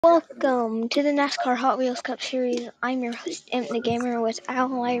Welcome to the NASCAR Hot Wheels Cup Series. I'm your host, Imp the Gamer, with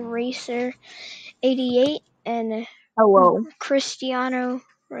Ally Racer 88 and Hello. Cristiano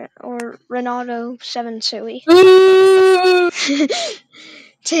or Ronaldo 7 Sui.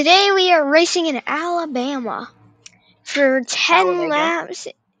 Today we are racing in Alabama for 10 Talladega. laps.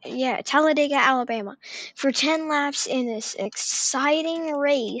 Yeah, Talladega, Alabama. For 10 laps in this exciting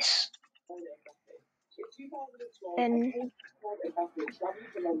race. And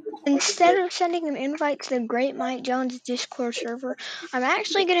instead of sending an invite to the Great Mike Jones Discord server, I'm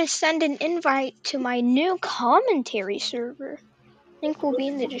actually going to send an invite to my new commentary server. Link will be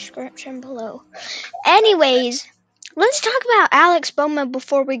in the description below. Anyways, let's talk about Alex Bowman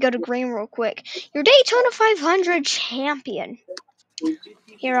before we go to green real quick. Your Daytona 500 champion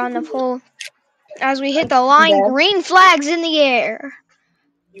here on the pole. As we hit the line, green flags in the air.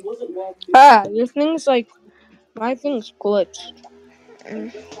 Your thing's like, my thing's glitched.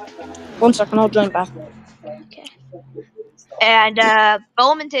 1 second, I'll join back. Okay. And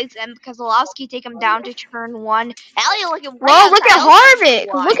Bowman takes him because Olowski take him down to turn 1. Elliot looking way Whoa, look at Harvick!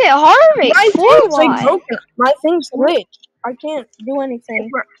 Look at Harvick! My 4 thing's like wide. broken. My thing's glitched. I can't do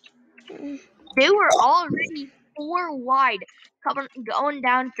anything. They were already 4 wide, going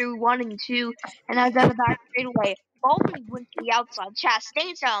down through 1 and 2, and I was on the back straightaway. Bowman went to the outside.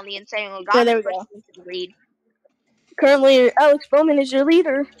 Chastain's down on the inside. Yeah, there we pushed go. into the lead. Currently, Alex Bowman is your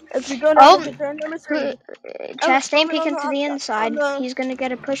leader as we go down to turn number 3. Chastain peeking to the inside. He's going to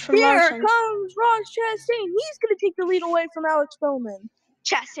get a push from Here Larson. comes Ross Chastain. He's going to take the lead away from Alex Bowman.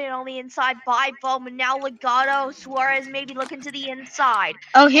 Chastain on the inside by Bowman. Now Legato. Suarez maybe looking to the inside.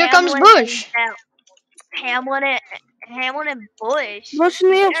 Oh, here comes Busch. Hamlin and Busch. Rushing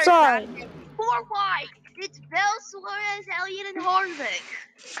the outside. 4 wide. It's Bell, Suarez, Elliott, and Harvick.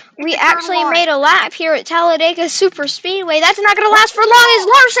 We actually made a lap here at Talladega Super Speedway. That's not going to last for long as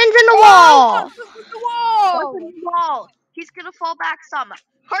Larson's in the wall. Larson's in the wall. He's going to fall back some.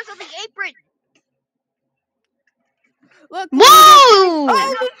 Car's on the apron. Look, whoa! Oh,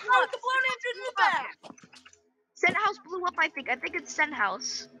 the blown engine in the back. Stenhouse blew up, I think. I think it's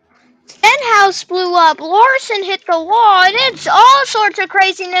Stenhouse. Stenhouse blew up. Larson hit the wall, and it's all sorts of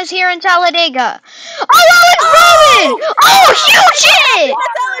craziness here in Talladega. Oh, Alex Bowman! Oh, huge hit!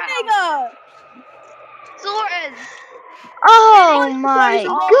 Talladega! Suarez. Oh my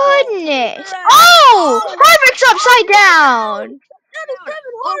goodness! Oh, Harvick's upside down.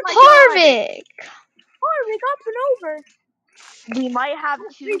 Harvick. Harvick up and over. We might have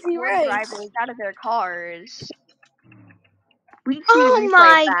 2 drivers out of their cars. Oh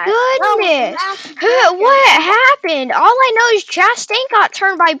my goodness! What happened? All I know is Chastain got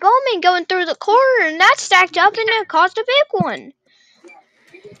turned by Bowman going through the corner, and that stacked up and it caused a big one.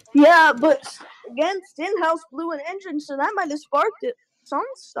 Yeah, but again, Stenhouse blew an engine, so that might have sparked it. Some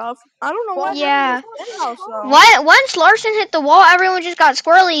stuff. I don't know what. Yeah. Stenhouse, though. Once Larson hit the wall, everyone just got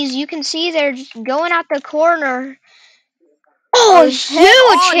squirrelies. You can see they're just going out the corner. Oh,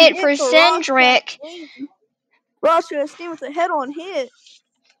 huge hit for Cindric. Ross Chastain with a head-on hit.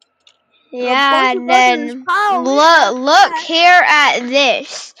 Yeah, and then look here at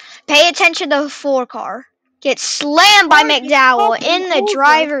this. Pay attention to the 4 car. Gets slammed by McDowell in the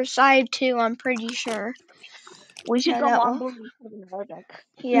driver's side too, I'm pretty sure. We should go on.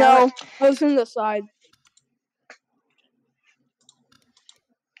 Yeah, no, I was in the side.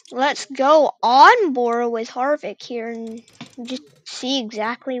 Let's go on board with Harvick here and just see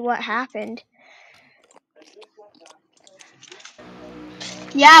exactly what happened.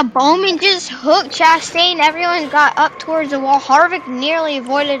 Yeah, Bowman just hooked Chastain. Everyone got up towards the wall. Harvick nearly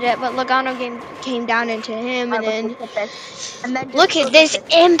avoided it, but Logano came down into him. And then look at this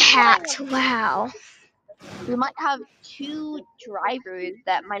impact. Wow. We might have 2 drivers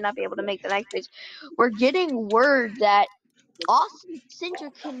that might not be able to make the next race. We're getting word that Austin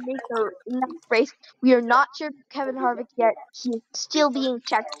Cindric can make the next race. We are not sure Kevin Harvick yet. He's still being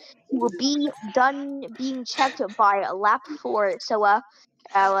checked. He will be done being checked by lap 4. So,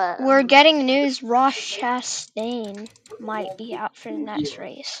 we're getting news Ross Chastain might be out for the next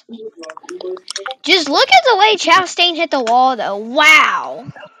race. Just look at the way Chastain hit the wall, though.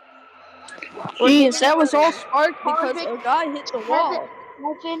 Wow. Jeez, that was all sparked because a guy hit the wall.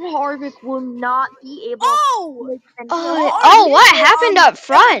 Kevin Harvick will not be able to make what happened up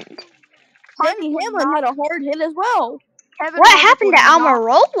front? Denny Hamlin had a hard hit as well. What happened to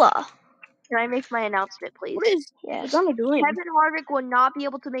Almirola? Can I make my announcement, please? What is Logano doing? Kevin Harvick will not be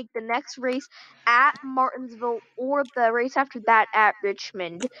able to make the next race at Martinsville or the race after that at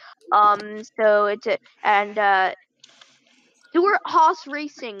Richmond. So it's Stuart Haas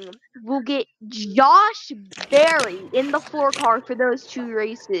Racing will get Josh Berry in the 4 car for those 2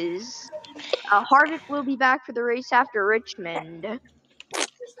 races. Harvick will be back for the race after Richmond.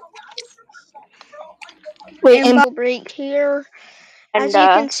 Wait, and Info break here. As And you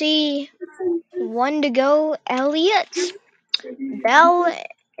can see, 1 to go. Elliott, Bell,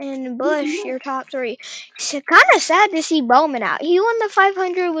 and Bush, your top 3. It's kind of sad to see Bowman out. He won the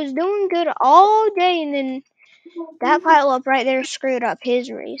 500, was doing good all day, and then that pile up right there screwed up his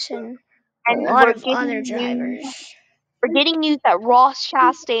race and a lot we're of other getting news. drivers. We're getting news that Ross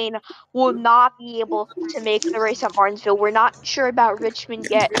Chastain will not be able to make the race at Martinsville. We're not sure about Richmond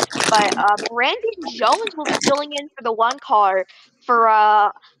yet, but Brandon Jones will be filling in for the 1 car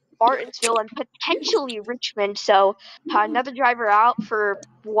for Martinsville and potentially Richmond. So another driver out for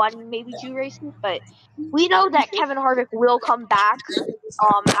 1, maybe 2 races. But we know that Kevin Harvick will come back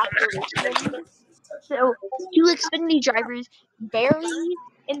after Richmond. So 2 Xfinity drivers, Barry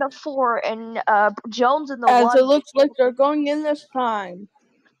in the 4 and Jones in the as 1, it looks like they're going in this time.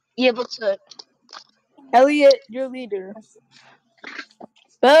 be able to. Elliott, your leader.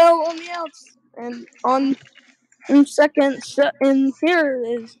 Bell on the outs and on in second. And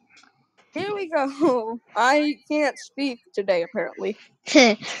here we go. I can't speak today apparently.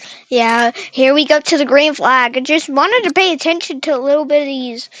 Yeah, here we go to the green flag. I just wanted to pay attention to a little bit of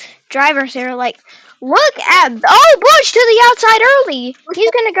these drivers there. Like, look at Bush to the outside early.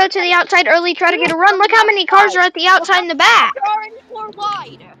 He's gonna go to the outside early, try to get a run. Look how many cars are at the outside in the back. They're already 4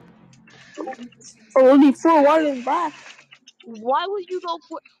 wide. Only 4 wide in the back. Why would you go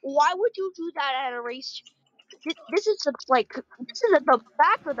for? Why would you do that at a race? This is at the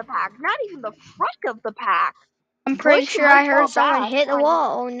back of the pack, not even the front of the pack. I'm pretty Bush sure might I heard fall someone back. hit the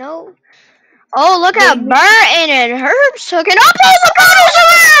wall. Oh no. Oh, look They at Burton and Herbst hooking up.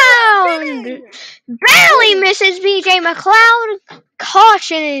 Oh, the around. Spinning! Barely misses BJ McLeod.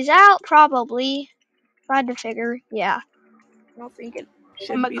 Caution is out, probably. Tried to figure, yeah. I don't think it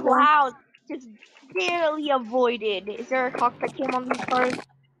should be one. McLeod just barely avoided. Is there a cockpit cam on these cars?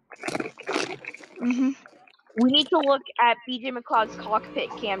 Hmm. We need to look at BJ McLeod's cockpit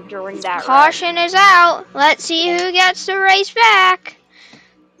cam during that wreck. Caution is out. Let's see who gets the race back.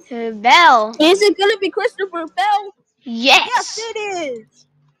 Bell. Is it gonna be Christopher Bell? Yes. Yes, it is.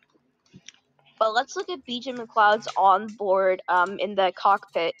 But let's look at BJ McLeod's onboard in the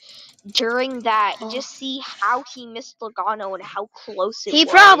cockpit during that. Just see how he missed Logano and how close it He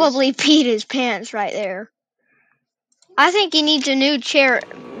was. probably peed his pants right there. I think he needs a new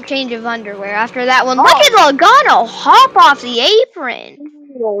change of underwear after that one. Look at Logano hop off the apron.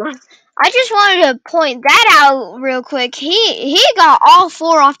 I just wanted to point that out real quick. He got all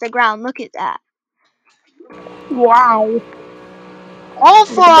 4 off the ground. Look at that. Wow. All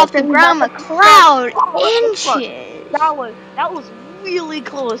 4 off the ground. McLeod inches. That was really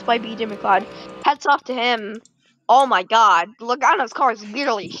close by BJ McLeod. Hats off to him. Oh my God, Logano's car is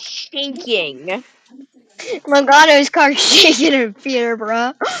literally shaking. Logano's car shaking in fear,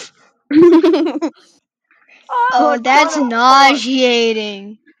 bro. Oh, that's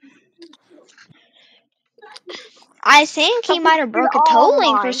nauseating. I think he might have broke a toe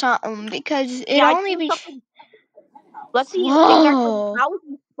link or something because it only be. Let's see. Whoa. That would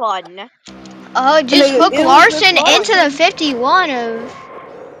be fun. Oh, just hook Larson into the 51 of.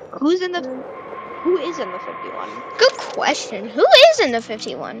 Who is in the 51? Good question. Who is in the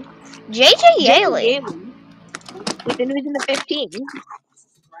 51? JJ Yaley. Wait, then who's in the 15?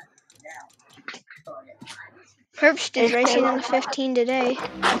 Herbst is racing in the 15 today.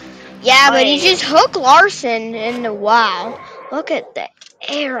 Yeah, but he just hooked Larson and wow. Look at the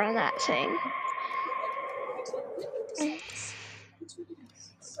air on that thing.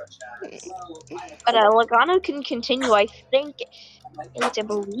 But Logano can continue, I think. At least I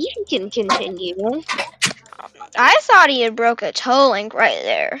believe he can continue. I thought he had broke a toe link right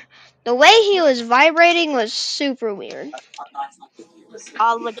there. The way he was vibrating was super weird.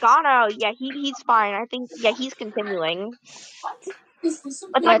 Logano, yeah, he's fine. I think, yeah, he's continuing.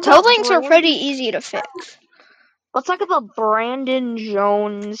 Yeah, toe links are pretty easy to fix. Let's talk about Brandon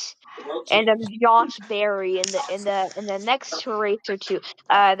Jones and Josh Berry in the next race or two.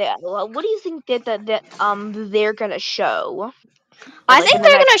 What do you think that they're gonna show? I think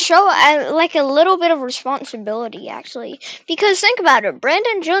they're gonna show like a little bit of responsibility actually, because think about it.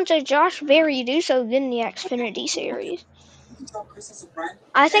 Brandon Jones and Josh Berry do so good in the Xfinity series.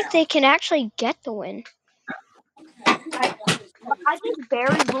 I think they can actually get the win. I think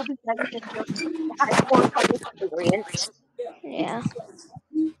Barry will be better than Jones. Has more cup experience. Yeah.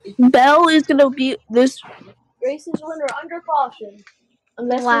 Bell is gonna be this race's winner under caution,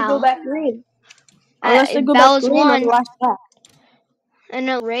 unless they go back green. Unless they go back green on the last lap. in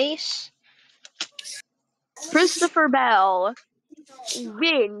a race. Christopher Bell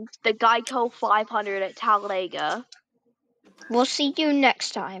wins the Geico 500 at Talladega. We'll see you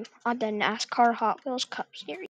next time on the NASCAR Hot Wheels Cup Series.